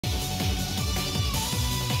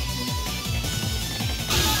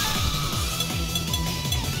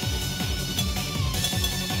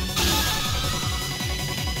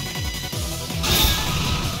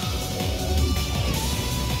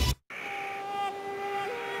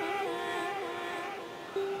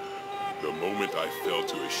The moment I fell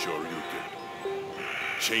to a shoryuken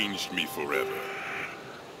changed me forever.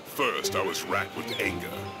 First, I was racked with anger,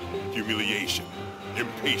 humiliation,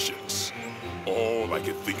 impatience. All I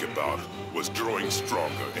could think about was growing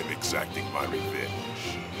stronger and exacting my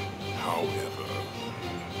revenge. However,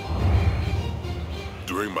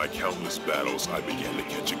 during my countless battles, I began to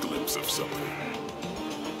catch a glimpse of something.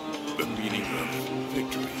 The meaning of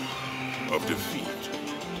victory, of defeat,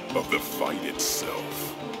 of the fight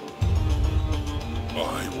itself.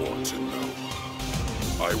 I want to know.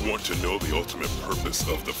 I want to know the ultimate purpose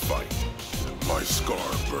of the fight. My scar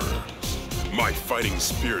burns. My fighting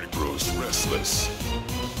spirit grows restless.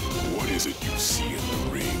 What is it you see in the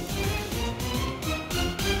ring?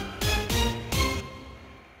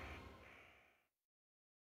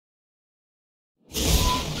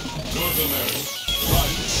 North America,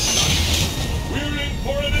 Private Night. We're in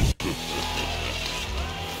for an...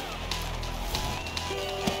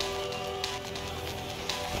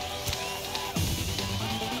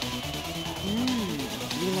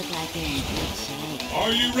 You look like you're in good shape.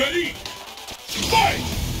 Are you ready? Fight!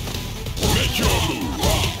 Make your move!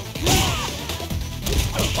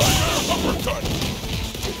 Uppercut!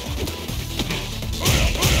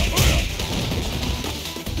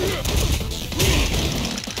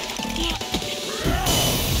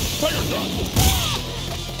 Tiger shot!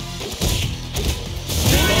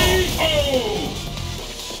 KO!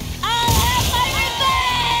 I'll have my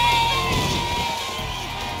revenge!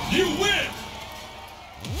 You win!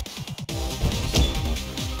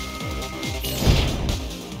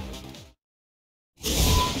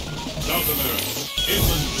 South America,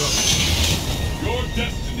 inland zone. Your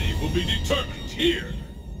destiny will be determined here.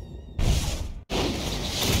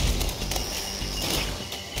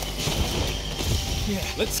 Yeah,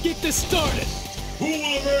 let's get this started. Who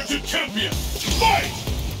will emerge a champion? Fight!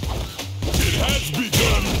 It has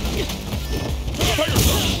begun! Tiger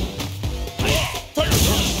shot! Tiger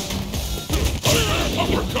shot!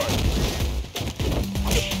 Uppercut!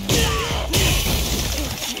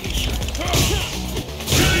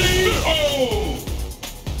 KO!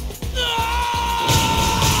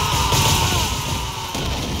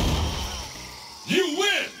 You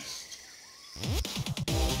win!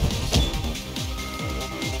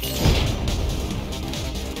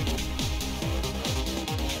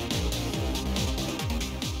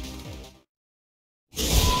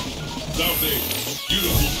 South Asia,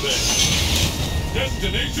 beautiful day.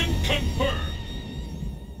 Destination confirmed.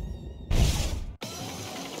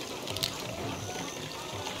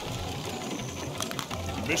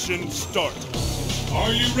 Mission start!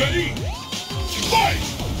 Are you ready? Fight!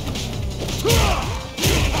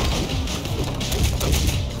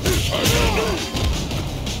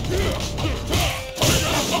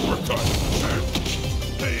 Uppercut!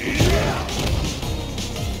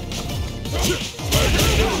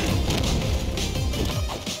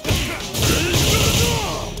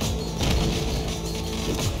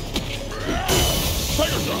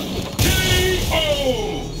 Tiger shot! KO!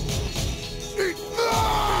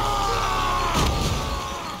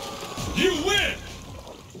 You win!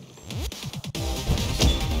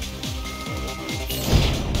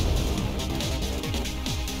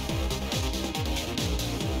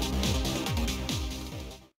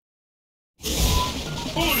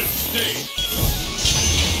 Bonus stage!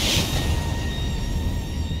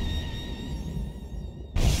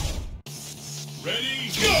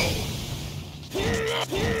 Ready, go!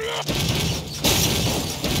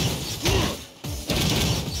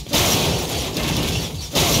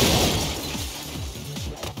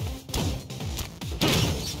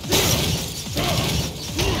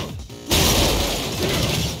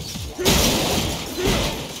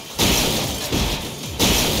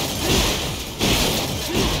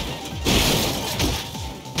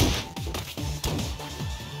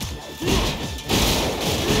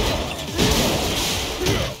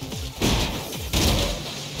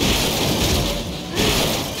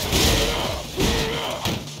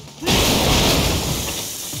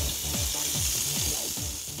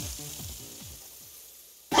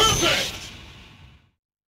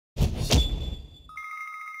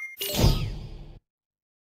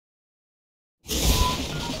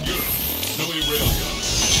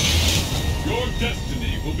 Your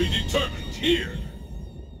destiny will be determined here.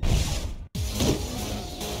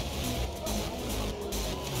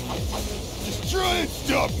 Just try and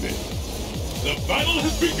stop me! The battle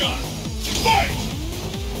has begun. Fight!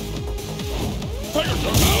 Tiger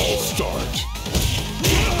shot! I'll start!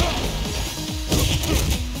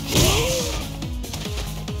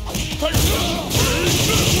 Tiger shot!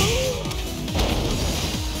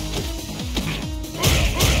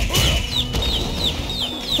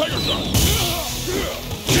 Tiger shot!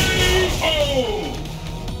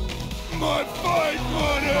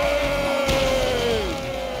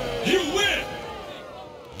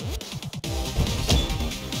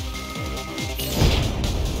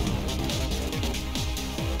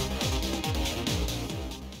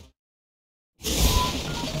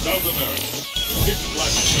 Southerners, pitch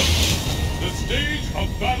black jungle. The stage of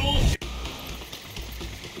battle.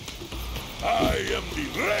 I am the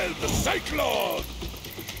Red Cyclone!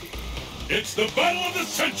 It's the battle of the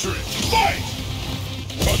century. Fight!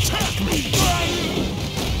 Attack me!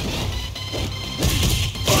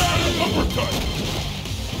 Uppercut!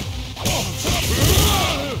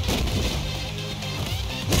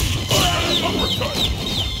 Uppercut!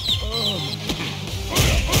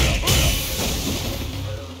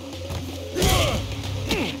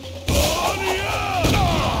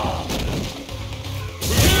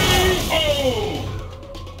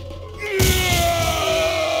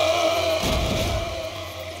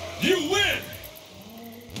 You win!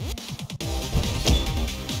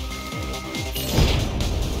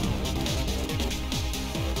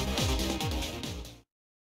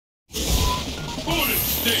 Bonus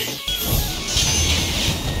stage!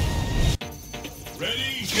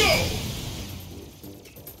 Ready, go!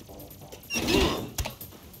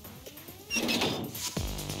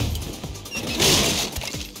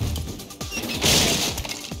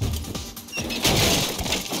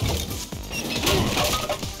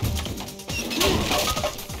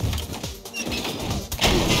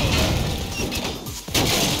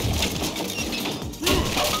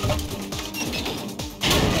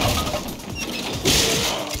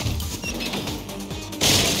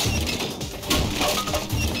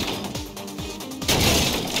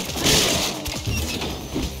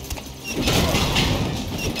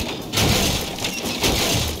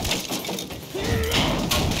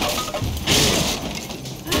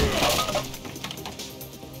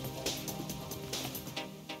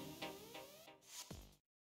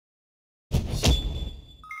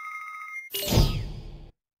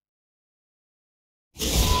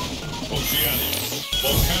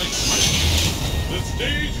 Volcanic Ridge. The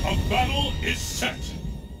stage of battle is set.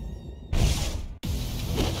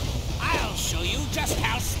 I'll show you just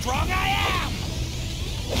how strong I am!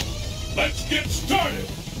 Let's get started.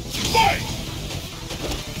 Fight!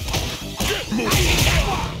 Get moving!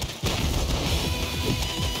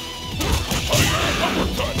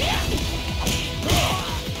 Uppercut!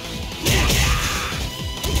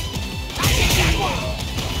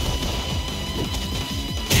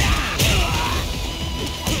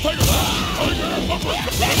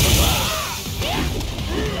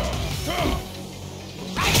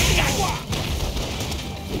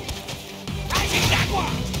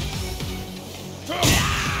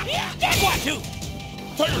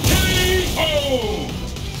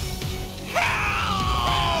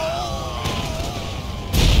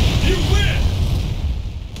 You win!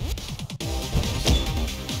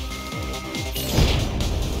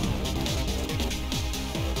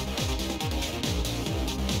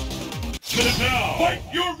 And now, fight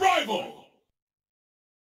your rival!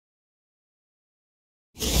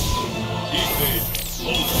 Evade,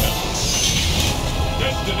 Old Town.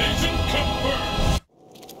 Destination confirmed!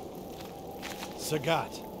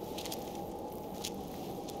 Sagat.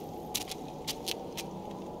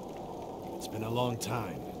 It's been a long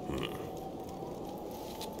time.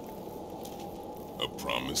 A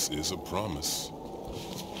promise is a promise.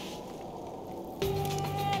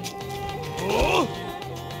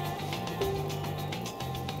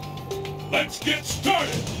 Let's get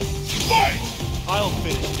started! Fight! I'll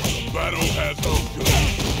finish this. Battle has begun.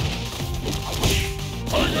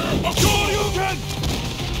 Tiger, up Shoryuken!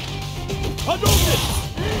 Hadouken!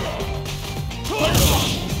 Tiger,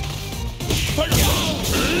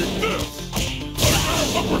 take this! Tiger,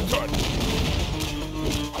 uppercut!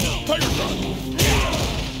 Tiger gun!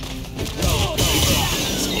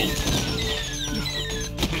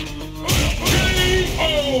 K.O.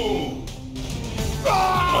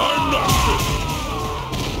 I'm not finished!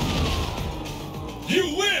 You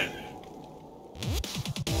win!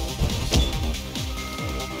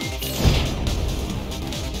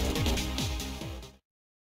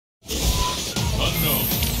 Unknown.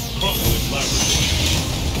 Crumbling laboratory.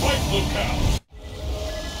 Fight locale.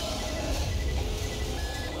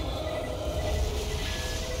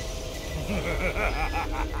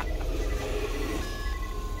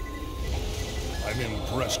 I'm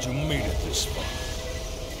impressed you made it this far.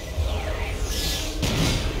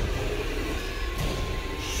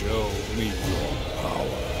 Show me your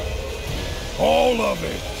power. All of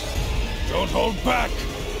it! Don't hold back!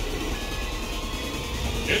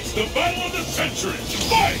 It's the battle of the century.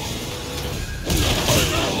 Fight!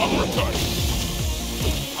 Uppercut!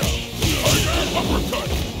 Tiger, uppercut!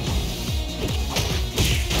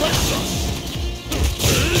 Tiger gun!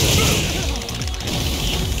 Take this!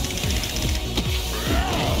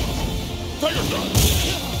 Tiger gun!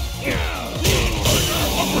 Tiger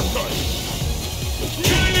uppercut!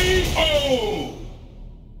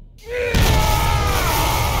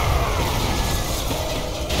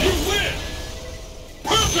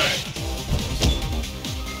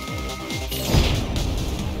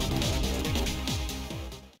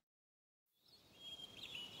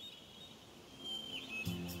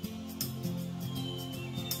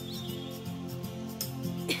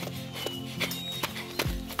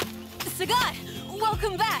 Sagat,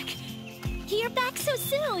 welcome back. You're back so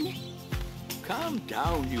soon. Calm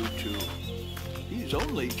down, you two. He's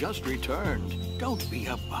only just returned. Don't be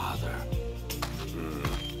a bother.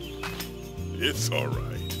 It's all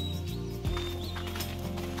right.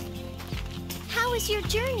 How was your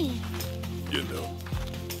journey? You know,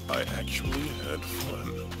 I actually had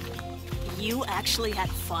fun. You actually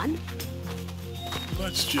had fun?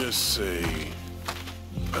 Let's just say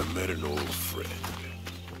I met an old friend.